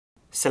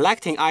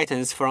Selecting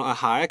items from a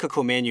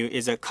hierarchical menu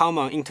is a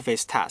common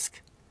interface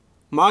task.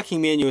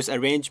 Marking menus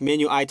arrange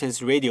menu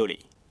items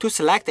radially. To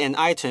select an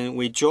item,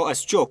 we draw a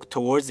stroke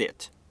towards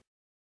it.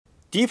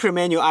 Deeper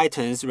menu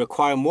items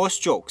require more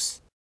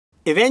strokes.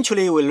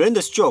 Eventually, we learn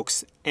the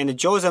strokes and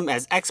draw them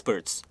as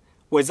experts,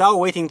 without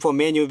waiting for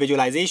menu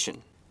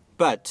visualization.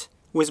 But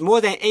with more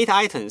than 8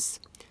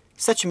 items,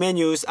 such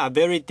menus are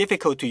very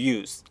difficult to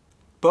use.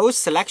 Both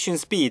selection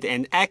speed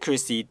and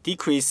accuracy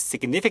decrease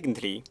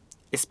significantly,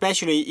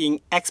 especially in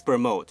expert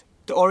mode.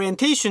 The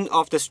orientation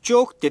of the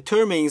stroke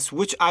determines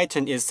which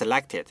item is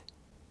selected.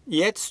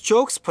 Yet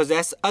strokes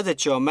possess other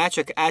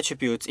geometric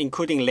attributes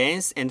including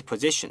length and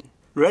position,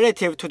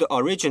 relative to the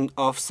origin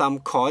of some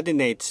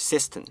coordinate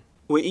system.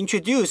 We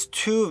introduce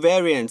 2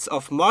 variants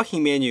of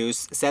marking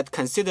menus that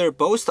consider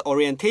both the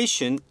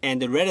orientation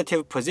and the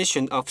relative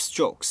position of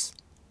strokes.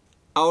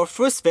 Our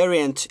first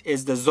variant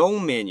is the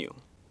zone menu.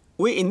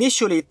 We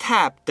initially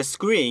tap the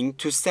screen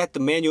to set the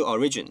menu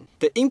origin.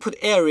 The input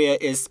area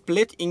is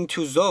split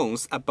into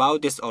zones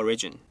about this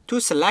origin.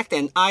 To select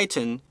an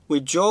item, we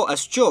draw a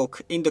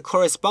stroke in the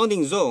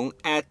corresponding zone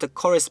at the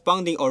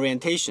corresponding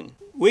orientation.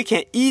 We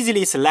can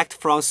easily select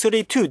from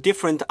 32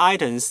 different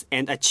items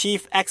and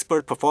achieve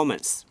expert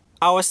performance.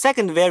 Our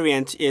second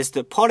variant is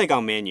the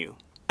polygon menu.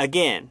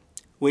 Again,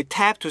 we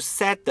tap to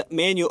set the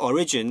menu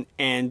origin,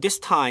 and this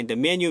time the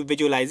menu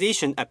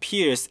visualization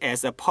appears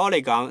as a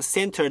polygon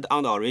centered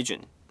on the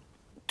origin.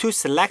 To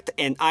select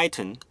an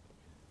item,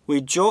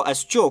 we draw a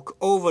stroke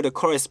over the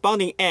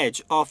corresponding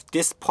edge of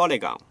this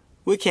polygon.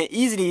 We can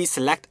easily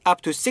select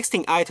up to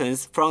 16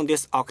 items from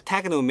this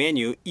octagonal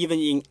menu even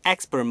in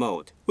expert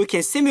mode. We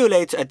can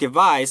simulate a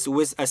device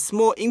with a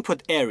small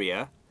input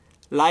area,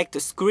 like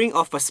the screen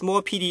of a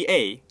small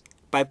PDA,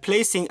 by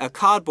placing a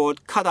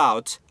cardboard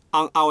cutout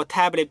on our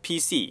tablet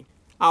PC.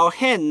 Our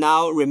hand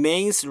now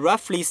remains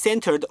roughly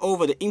centered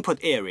over the input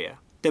area.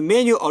 The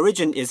menu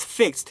origin is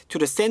fixed to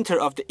the center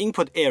of the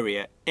input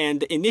area, and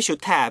the initial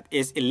tab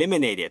is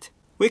eliminated.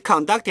 We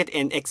conducted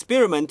an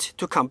experiment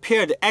to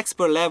compare the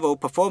expert level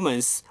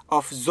performance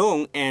of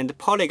zone and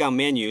polygon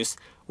menus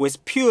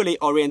with purely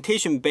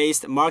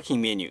orientation-based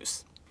marking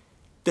menus.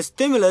 The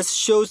stimulus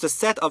shows the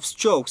set of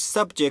strokes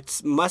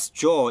subjects must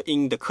draw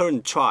in the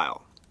current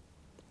trial.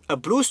 A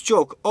blue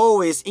stroke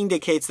always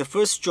indicates the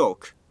first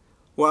stroke,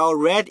 while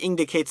red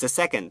indicates the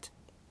second.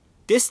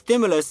 This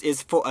stimulus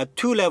is for a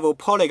 2-level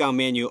polygon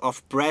menu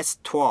of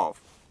breadth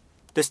 12.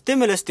 The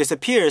stimulus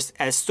disappears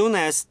as soon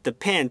as the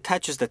pen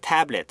touches the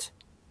tablet.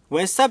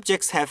 When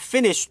subjects have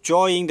finished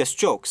drawing the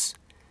strokes,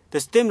 the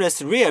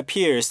stimulus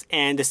reappears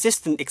and the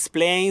system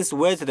explains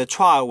whether the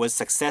trial was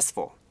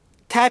successful.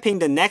 Tapping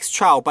the next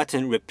trial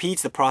button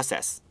repeats the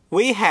process.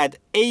 We had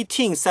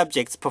 18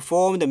 subjects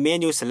perform the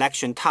menu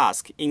selection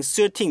task in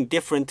 13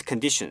 different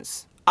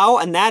conditions.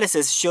 Our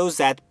analysis shows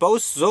that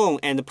both zone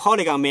and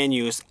polygon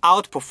menus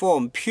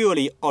outperform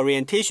purely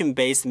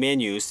orientation-based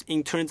menus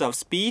in terms of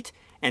speed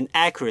and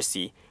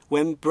accuracy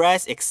when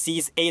breadth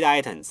exceeds 8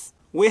 items.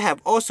 We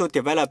have also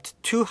developed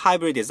 2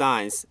 hybrid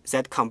designs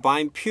that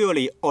combine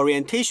purely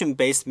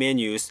orientation-based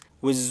menus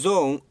with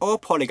zone or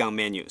polygon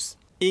menus.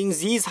 In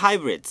these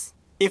hybrids,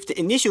 if the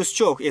initial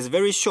stroke is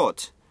very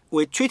short,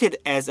 we treat it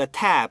as a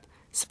tab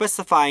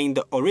specifying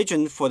the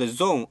origin for the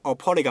zone or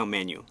polygon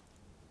menu.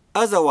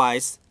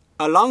 Otherwise,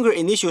 a longer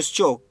initial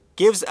stroke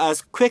gives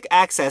us quick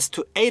access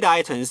to 8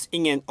 items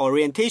in an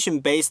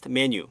orientation-based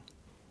menu.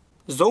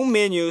 Zone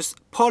menus,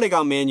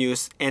 polygon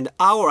menus, and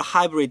our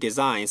hybrid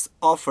designs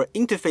offer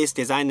interface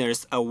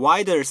designers a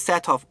wider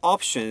set of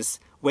options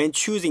when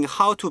choosing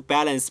how to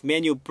balance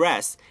menu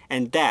breadth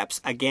and depth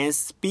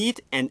against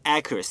speed and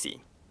accuracy.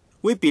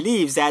 We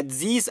believe that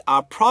these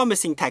are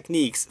promising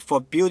techniques for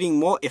building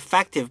more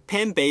effective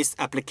pen-based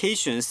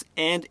applications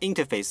and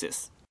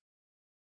interfaces.